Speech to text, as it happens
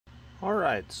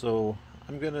Alright, so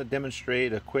I'm going to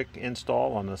demonstrate a quick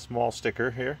install on a small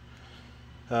sticker here.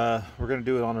 We're going to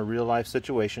do it on a real life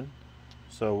situation.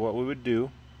 So what we would do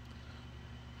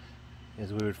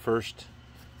is we would first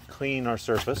clean our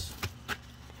surface.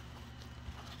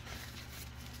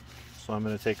 So I'm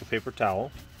going to take a paper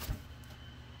towel,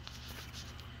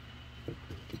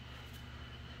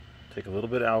 take a little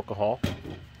bit of alcohol,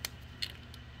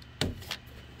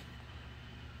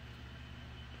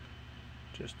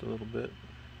 just a little bit.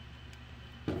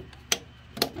 I'm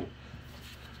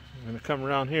going to come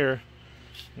around here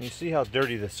and you see how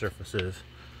dirty this surface is.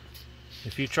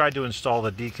 If you tried to install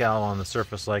the decal on the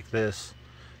surface like this,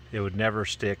 it would never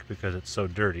stick because it's so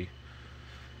dirty.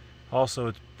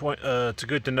 Also, it's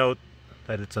good to note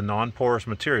that it's a non-porous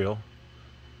material,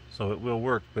 so it will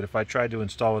work, but if I tried to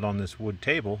install it on this wood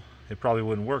table, it probably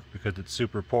wouldn't work because it's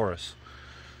super porous.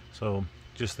 So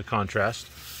just the contrast.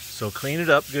 So clean it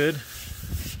up good.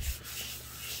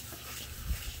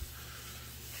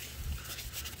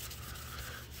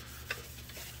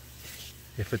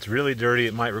 If it's really dirty,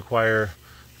 it might require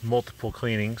multiple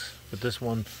cleanings, but this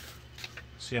one,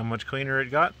 see how much cleaner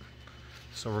it got?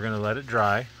 So we're going to let it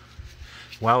dry.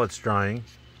 While it's drying,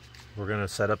 we're going to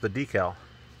set up the decal.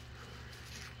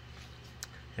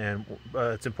 And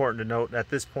it's important to note at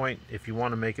this point, if you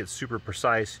want to make it super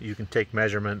precise, you can take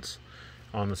measurements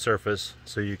on the surface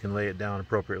so you can lay it down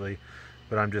appropriately,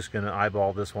 but I'm just going to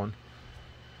eyeball this one.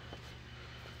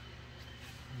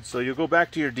 So you'll go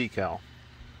back to your decal,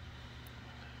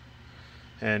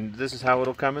 and this is how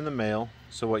it'll come in the mail.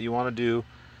 So what you want to do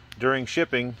during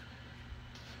shipping,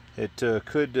 it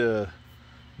could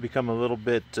become a little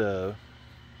bit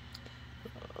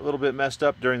messed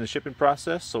up during the shipping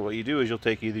process. So what you do is you'll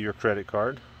take either your credit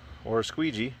card or a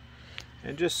squeegee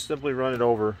and just simply run it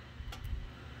over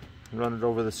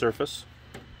the surface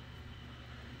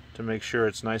to make sure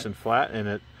it's nice and flat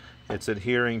and it's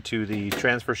adhering to the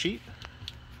transfer sheet.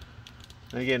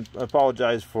 And again, I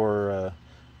apologize for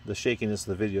the shakiness of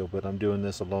the video, but I'm doing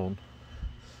this alone.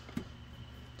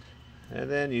 And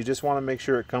then you just want to make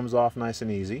sure it comes off nice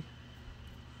and easy.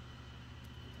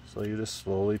 So you just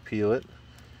slowly peel it.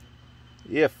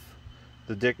 If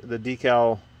the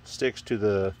decal sticks to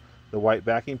the white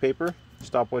backing paper,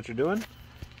 stop what you're doing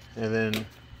and then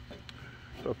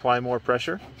apply more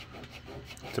pressure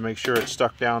to make sure it's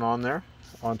stuck down on there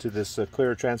onto this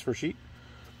clear transfer sheet.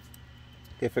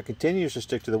 If it continues to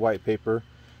stick to the white paper,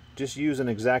 just use an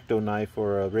X-Acto knife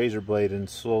or a razor blade and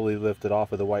slowly lift it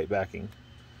off of the white backing.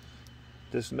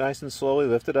 Just nice and slowly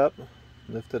lift it up,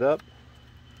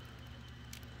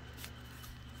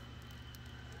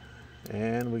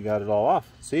 and we got it all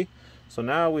off. See? So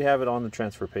now we have it on the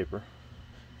transfer paper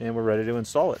and we're ready to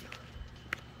install it.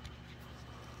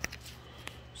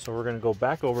 So we're going to go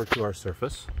back over to our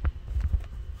surface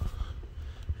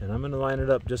and I'm going to line it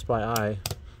up just by eye.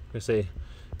 I say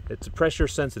it's pressure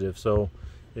sensitive, so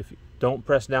if you don't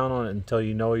press down on it until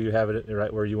you know you have it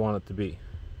right where you want it to be.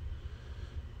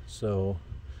 So,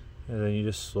 and then you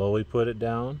just slowly put it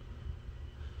down,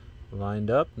 lined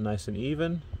up, nice and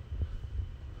even.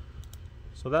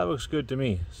 So that looks good to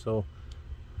me. So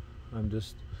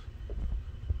it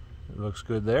looks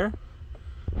good there.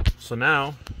 So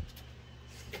now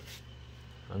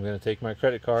I'm going to take my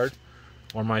credit card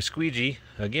or my squeegee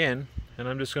again, and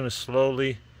I'm just going to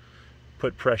slowly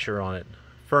put pressure on it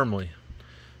firmly.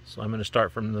 So I'm going to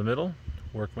start from the middle,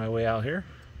 work my way out here.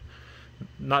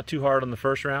 Not too hard on the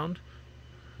first round,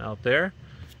 out there.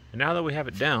 And now that we have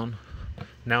it down,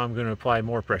 now I'm going to apply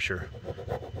more pressure.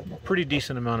 Pretty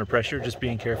decent amount of pressure, just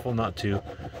being careful not to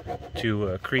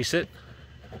crease it.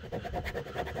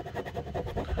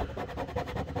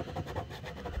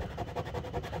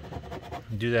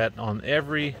 Do that on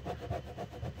every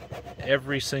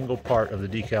single part of the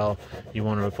decal. You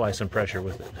want to apply some pressure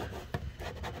with it.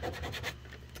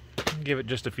 Give it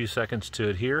just a few seconds to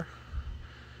adhere.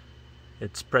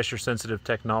 It's pressure sensitive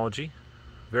technology,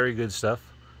 very good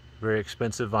stuff, very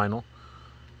expensive vinyl.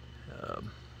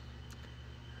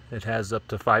 It has up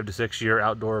to 5 to 6 year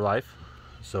outdoor life,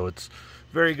 so it's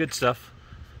very good stuff.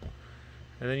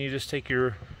 And then you just take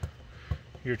your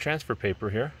transfer paper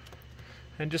here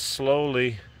and just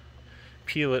slowly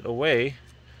peel it away,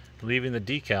 leaving the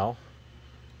decal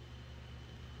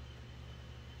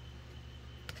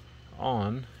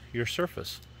on your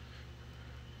surface.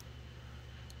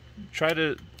 Try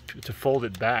to fold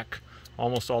it back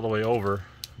almost all the way over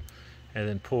and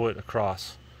then pull it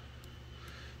across.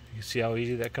 You see how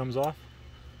easy that comes off?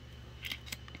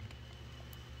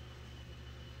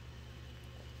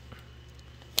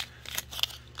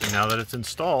 And now that it's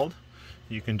installed,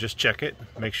 you can just check it,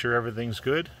 make sure everything's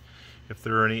good. If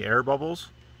there are any air bubbles,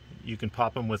 you can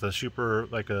pop them with a super,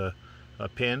 like a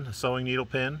pin, a sewing needle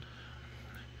pin.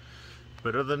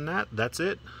 But other than that, that's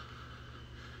it.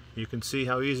 You can see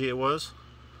how easy it was.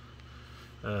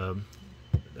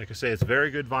 Like I say, it's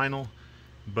very good vinyl,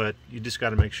 but you just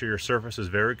got to make sure your surface is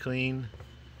very clean.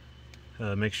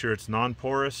 Make sure it's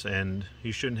non-porous, and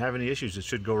you shouldn't have any issues. It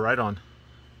should go right on.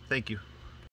 Thank you.